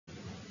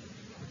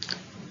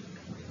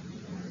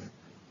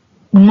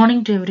Good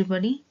morning to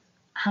everybody.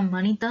 I'm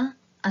Anitha,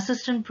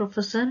 Assistant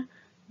Professor,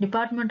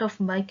 Department of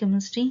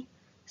Biochemistry,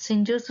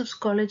 St. Joseph's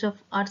College of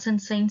Arts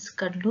and Science,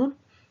 Cuddalore.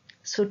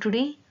 So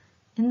today,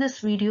 in this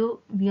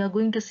video, we are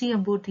going to see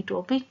about the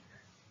topic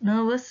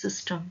nervous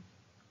system.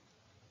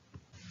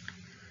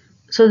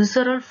 So these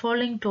are all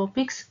following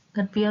topics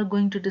that we are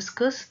going to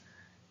discuss.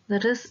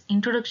 That is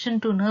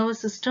introduction to nervous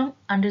system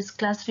and its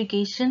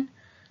classification,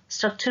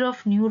 structure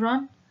of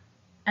neuron,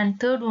 and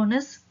third one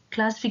is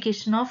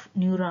classification of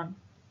neuron.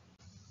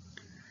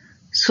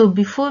 So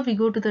before we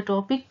go to the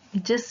topic,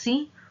 we just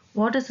see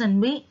what is meant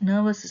by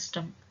nervous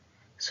system.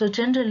 So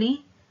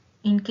generally,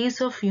 in case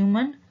of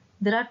human,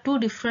 there are two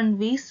different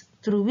ways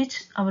through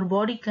which our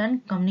body can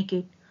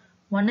communicate.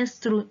 One is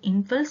through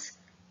impulse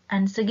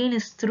and second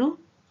is through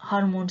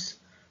hormones.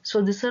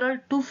 So these are all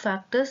two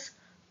factors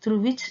through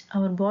which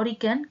our body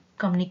can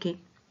communicate.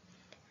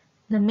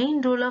 The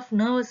main role of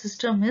nervous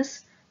system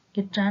is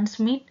it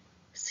transmits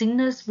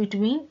signals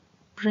between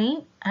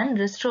brain and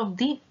rest of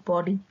the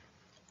body,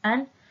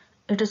 and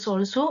it is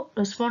also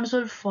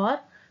responsible for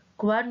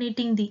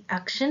coordinating the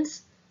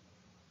actions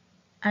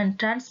and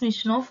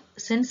transmission of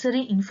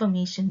sensory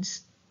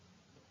informations.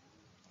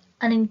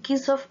 And in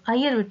case of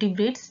higher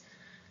vertebrates,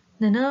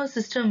 the nervous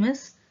system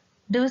is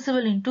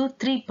divisible into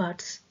three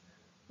parts.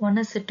 One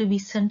is said to be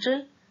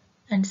central,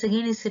 and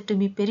second is said to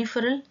be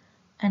peripheral,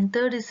 and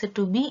third is said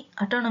to be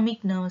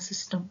autonomic nervous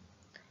system.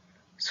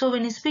 So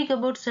when you speak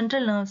about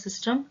central nervous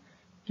system,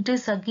 it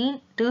is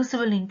again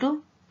divisible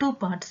into two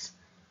parts.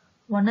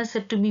 One is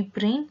said to be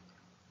brain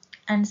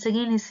and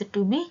second is said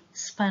to be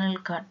spinal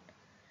cord.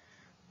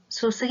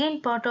 So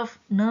second part of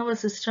nervous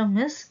system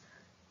is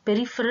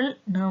peripheral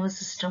nervous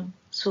system.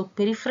 So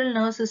peripheral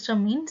nervous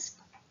system means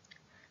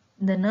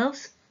the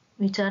nerves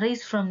which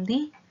arise from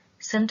the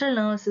central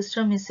nervous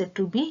system is said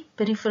to be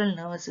peripheral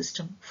nervous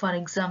system. For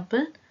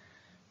example,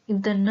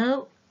 if the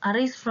nerve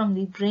arises from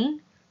the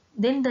brain,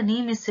 then the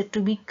name is said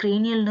to be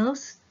cranial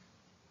nerves.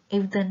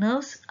 If the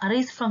nerves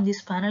arise from the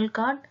spinal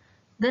cord,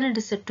 then it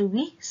is said to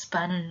be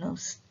spinal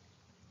nerves.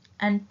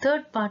 And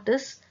third part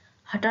is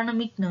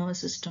autonomic nervous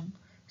system.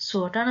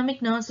 So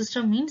autonomic nervous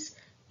system means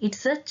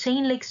it's a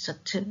chain-like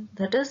structure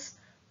that is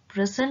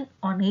present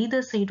on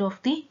either side of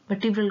the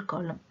vertebral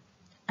column.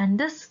 And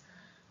this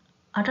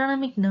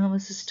autonomic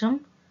nervous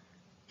system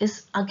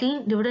is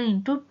again divided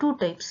into two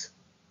types.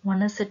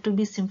 One is said to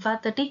be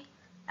sympathetic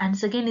and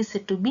second is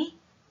said to be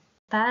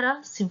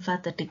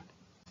parasympathetic.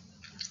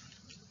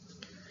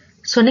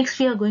 So next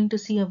we are going to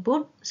see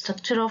about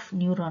structure of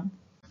neuron.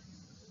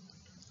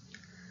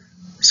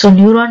 So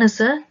neuron is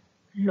the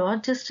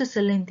largest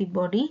cell in the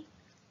body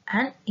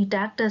and it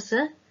acts as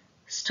a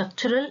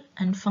structural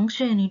and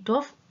functional unit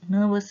of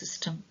nervous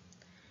system.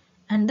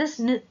 And this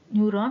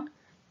neuron,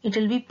 it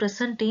will be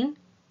present in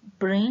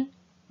brain,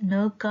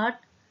 nerve cord,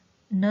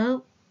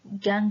 nerve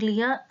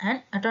ganglia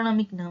and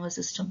autonomic nervous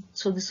system.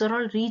 So these are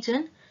all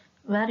regions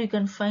where you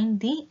can find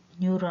the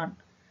neuron.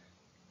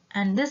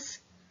 And this,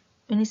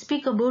 when you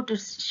speak about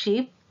its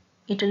shape,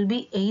 it will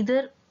be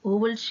either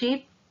oval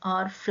shape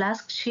or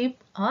flask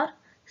shape or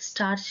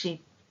star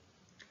shape.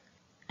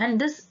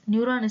 And this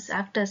neuron is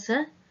act as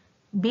a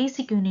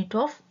basic unit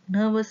of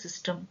nervous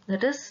system.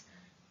 That is,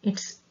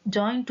 it's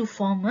joined to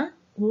form a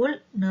whole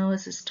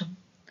nervous system.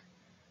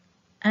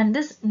 And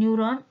this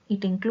neuron,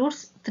 it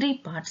includes three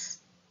parts,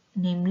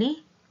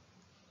 namely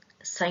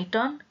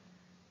cyton,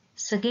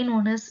 second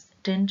one is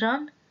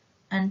dendron,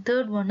 and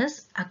third one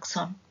is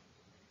axon.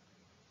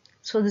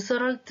 So these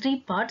are all three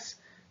parts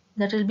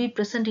that will be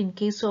present in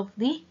case of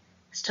the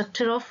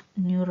structure of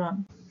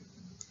neuron.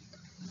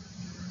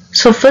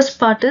 So first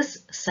part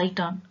is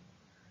cyton.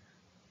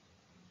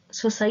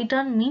 So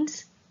cyton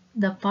means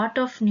the part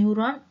of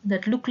neuron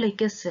that look like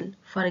a cell.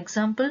 For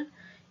example,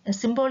 a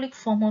symbolic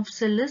form of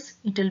cell is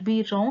it will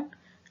be round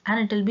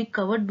and it will be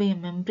covered by a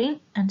membrane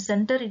and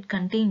center it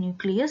contain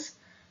nucleus,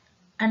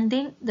 and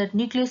then that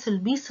nucleus will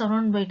be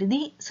surrounded by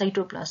the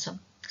cytoplasm.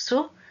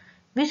 So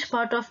which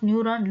part of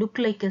neuron look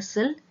like a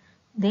cell,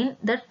 then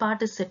that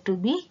part is said to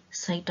be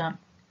cyton.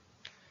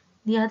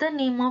 The other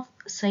name of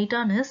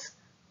cyton is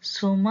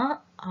soma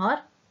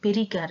or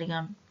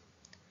perikaryon.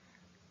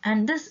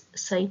 And this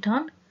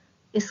cyton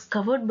is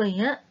covered by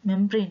a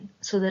membrane,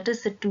 so that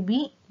is said to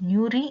be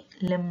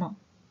neurilemma.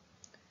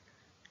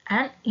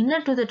 And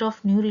inner to that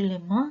of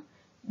neurilemma,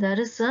 there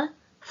is a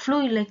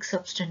fluid-like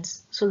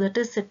substance, so that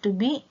is said to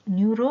be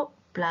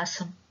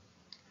neuroplasm.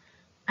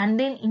 And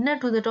then inner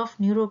to that of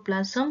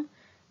neuroplasm,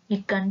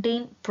 it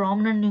contains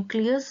prominent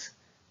nucleus,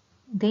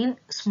 then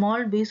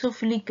small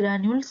basophilic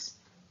granules,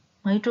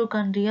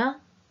 mitochondria,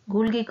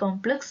 Golgi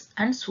complex,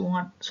 and so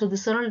on. So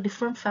these are all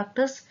different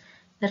factors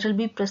that will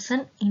be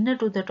present inner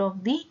to that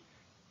of the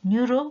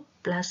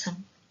neuroplasm.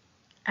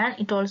 And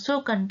it also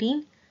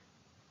contains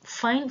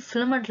fine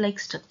filament-like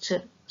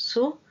structure.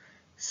 So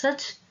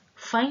such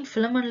fine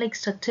filament-like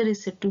structure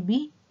is said to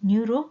be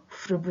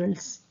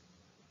neurofibrils.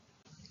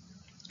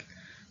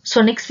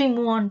 So next we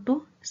move on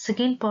to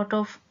second part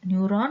of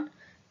neuron,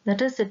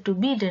 that is said to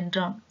be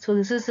dendron. So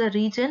this is a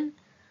region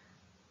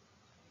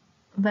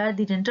where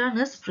the dendron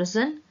is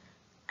present,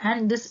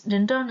 and this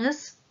dendron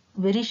is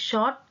very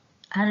short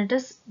and it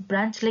is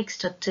branch-like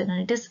structure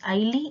and it is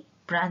highly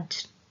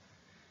branched,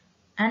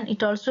 and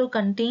it also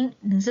contains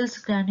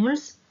Nissls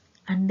granules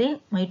and then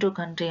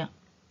mitochondria.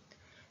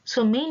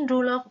 So main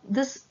role of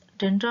this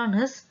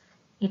dendron is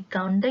it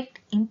conduct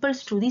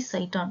impulse to the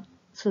cyton.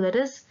 So that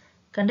is,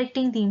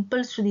 conducting the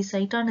impulse to the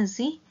cyton is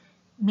the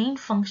main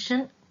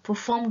function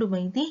performed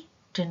by the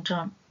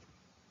dendron.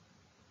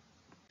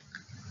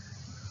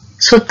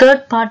 So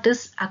third part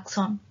is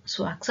axon.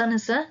 So axon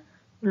is a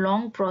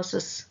long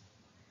process.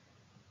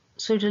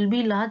 So it will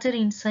be larger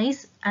in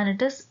size and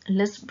it is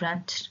less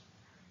branched.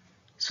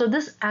 So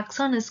this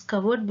axon is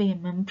covered by a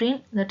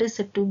membrane that is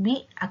said to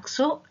be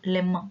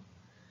axolemma.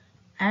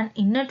 And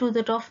inner to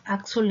that of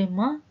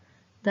axolemma,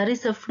 there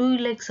is a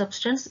fluid-like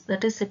substance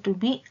that is said to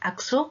be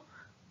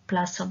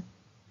axoplasm.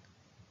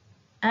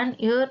 And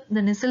here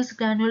the Nissls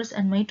granules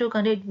and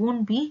mitochondria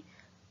won't be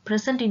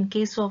present in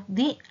case of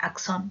the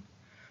axon.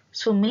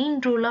 So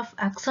main role of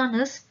axon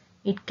is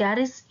it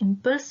carries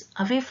impulse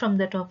away from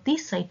that of the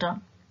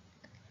cyton.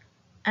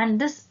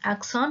 And this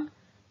axon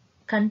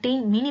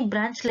contains many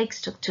branch-like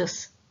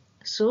structures.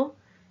 So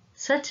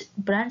such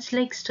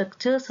branch-like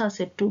structures are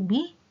said to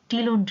be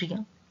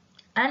telomere.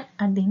 And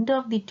at the end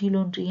of the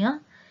telomere,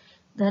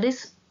 there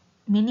is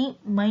many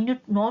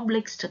minute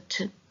knob-like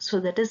structure. So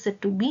that is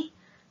said to be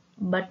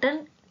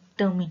button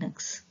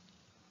terminus.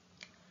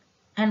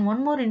 And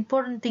one more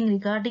important thing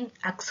regarding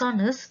axon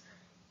is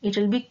it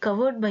will be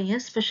covered by a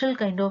special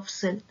kind of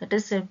cell that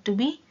is said to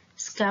be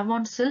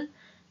scavon cell,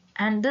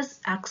 and this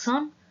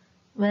axon,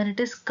 when it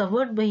is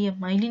covered by a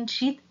myelin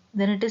sheath,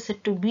 then it is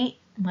said to be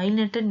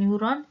myelinated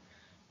neuron.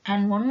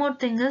 And one more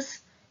thing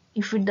is,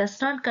 if it does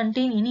not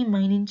contain any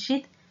myelin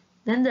sheath,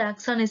 then the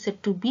axon is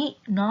said to be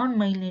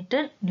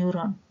non-myelinated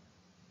neuron.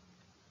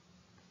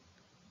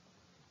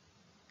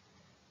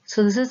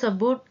 So this is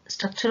about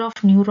structure of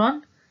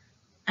neuron,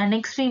 and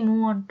next we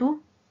move on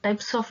to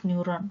types of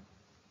neuron.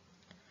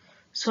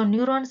 So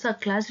neurons are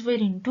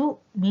classified into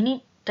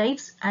many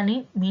types and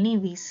in many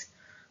ways.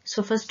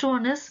 So first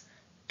one is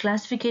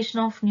classification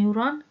of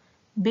neuron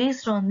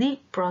based on the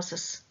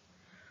process.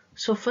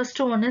 So first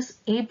one is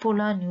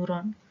apolar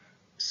neuron.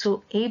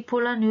 So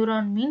apolar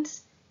neuron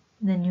means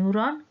the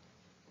neuron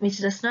which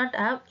does not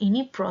have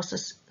any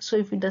process. So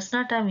if it does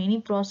not have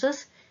any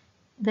process,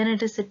 then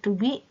it is said to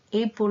be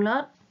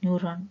apolar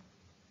neuron.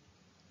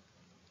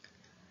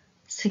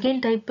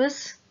 Second type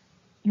is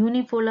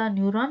unipolar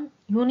neuron.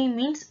 Uni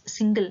means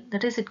single,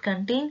 that is it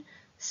contains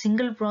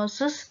single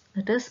process,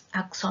 that is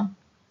axon.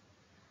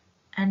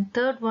 And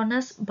third one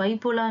is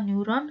bipolar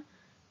neuron.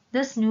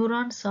 These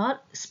neurons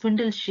are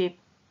spindle shaped,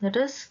 that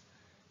is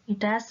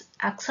it has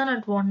axon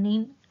at one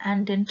end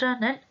and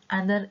dendron at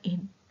other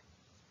end.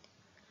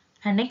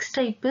 And next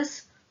type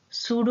is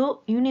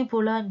pseudo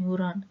unipolar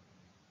neuron.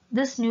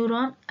 This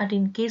neuron, at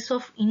in case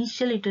of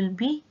initial, it will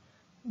be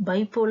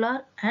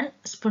bipolar and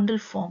spindle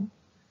form,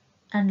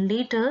 and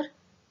later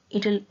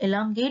it will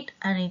elongate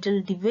and it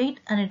will divide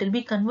and it will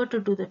be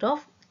converted to that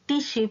of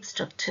T-shaped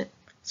structure.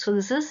 So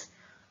this is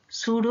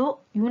pseudo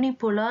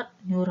unipolar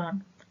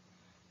neuron.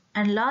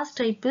 And last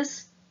type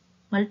is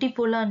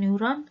multipolar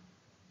neuron.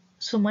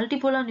 So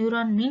multipolar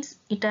neuron means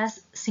it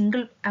has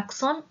single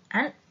axon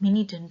and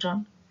many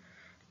dendron.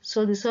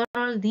 So these are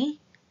all the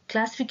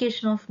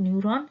classification of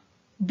neuron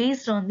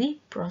based on the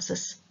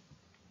process.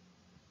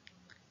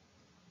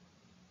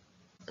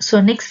 So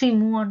next we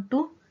move on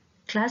to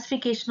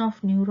classification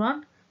of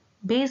neuron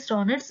based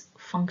on its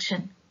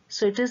function.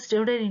 So it is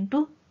divided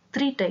into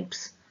three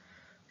types.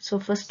 So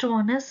first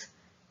one is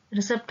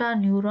receptor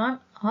neuron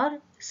or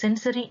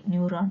sensory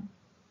neuron.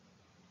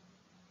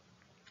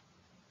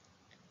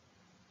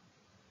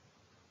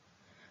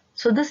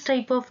 So this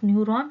type of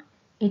neuron,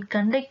 it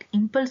conducts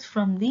impulse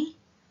from the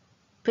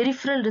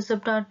peripheral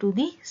receptor to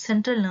the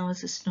central nervous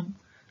system.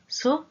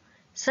 So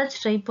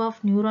such type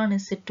of neuron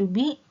is said to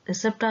be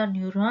receptor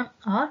neuron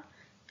or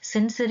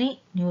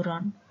sensory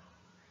neuron.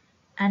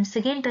 And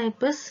second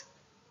type is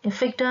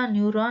effector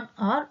neuron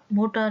or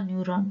motor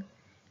neuron.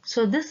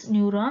 So this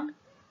neuron,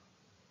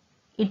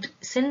 it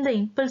sends the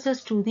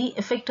impulses to the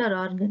effector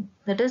organ,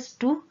 that is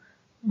to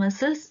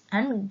muscles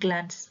and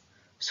glands.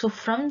 So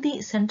from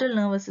the central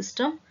nervous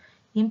system,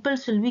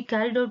 impulse will be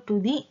carried out to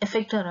the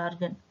effector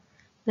organ.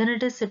 Then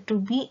it is said to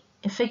be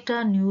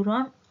effector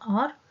neuron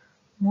or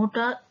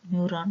motor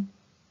neuron.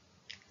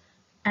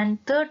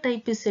 And third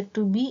type is said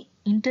to be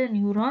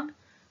interneuron.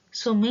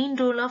 So main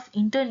role of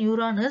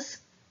interneuron is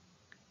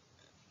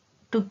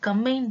to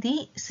combine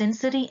the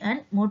sensory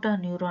and motor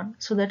neuron.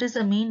 So that is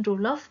the main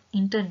role of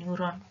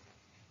interneuron.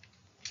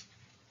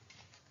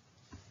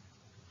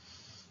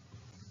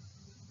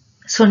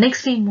 So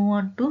next we move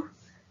on to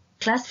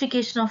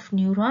classification of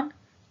neuron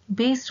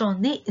based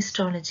on the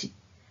histology.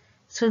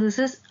 So this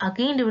is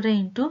again divided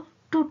into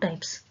two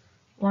types.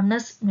 One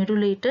is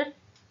medullated,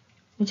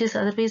 which is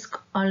otherwise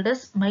called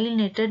as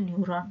myelinated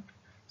neuron.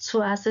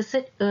 So as I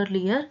said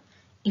earlier,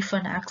 if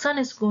an axon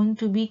is going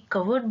to be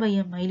covered by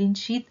a myelin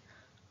sheath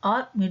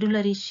or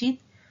medullary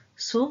sheath,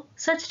 so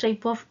such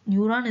type of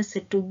neuron is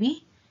said to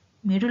be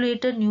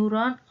non-medulated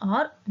neuron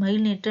or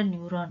myelinated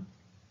neuron.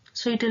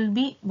 So it will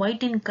be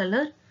white in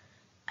color,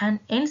 and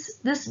hence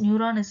this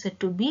neuron is said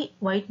to be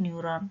white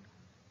neuron.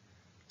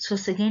 So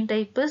second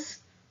type is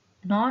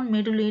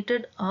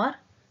non-medulated or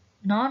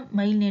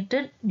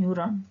non-myelinated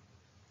neuron.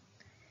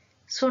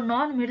 So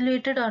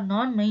non-medulated or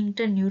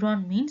non-myelinated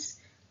neuron means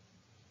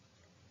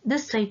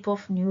this type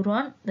of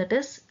neuron, that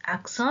is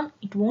axon,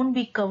 it won't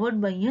be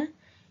covered by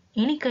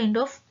any kind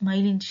of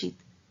myelin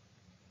sheath.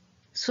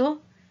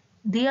 So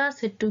they are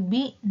said to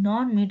be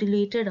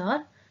non-medulated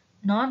or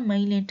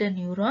non-myelinated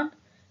neuron,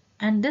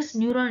 and this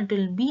neuron it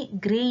will be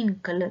grey in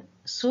color.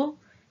 So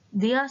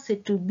they are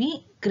said to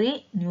be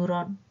grey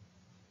neuron.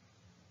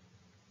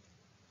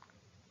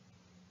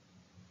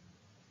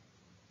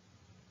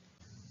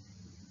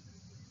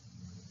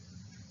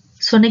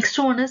 So next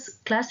one is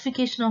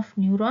classification of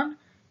neuron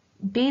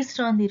based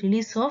on the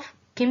release of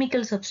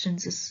chemical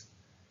substances.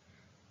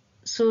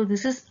 So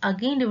this is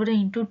again divided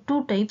into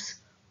two types.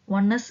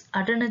 One is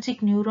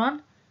adrenergic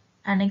neuron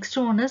and next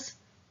one is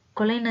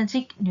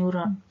cholinergic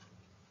neuron.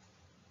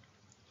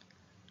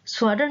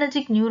 So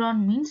adrenergic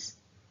neuron means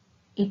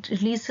it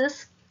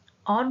releases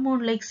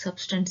hormone-like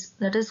substance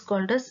that is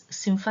called as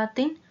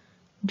sympathin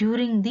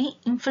during the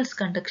impulse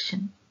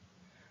conduction.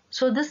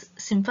 So this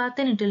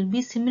sympathin, it will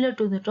be similar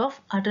to that of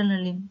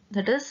adrenaline,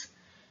 that is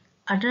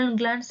adrenal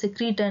gland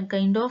secrete a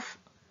kind of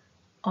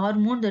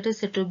hormone that is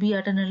said to be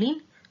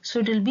adrenaline. So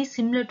it will be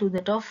similar to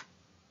that of.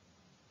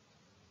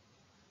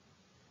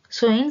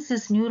 So hence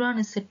this neuron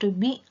is said to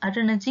be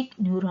adrenergic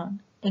neuron.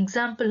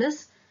 Example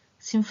is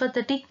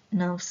sympathetic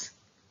nerves.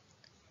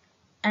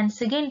 And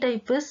second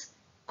type is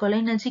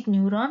cholinergic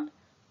neuron,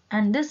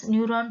 and this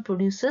neuron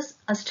produces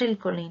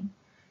acetylcholine.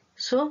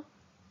 So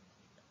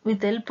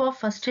with the help of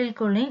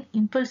acetylcholine,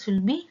 impulse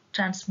will be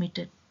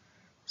transmitted.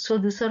 So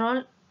these are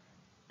all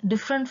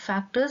different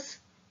factors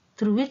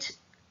through which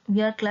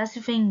we are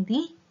classifying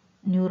the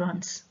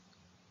neurons.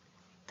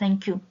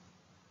 Thank you.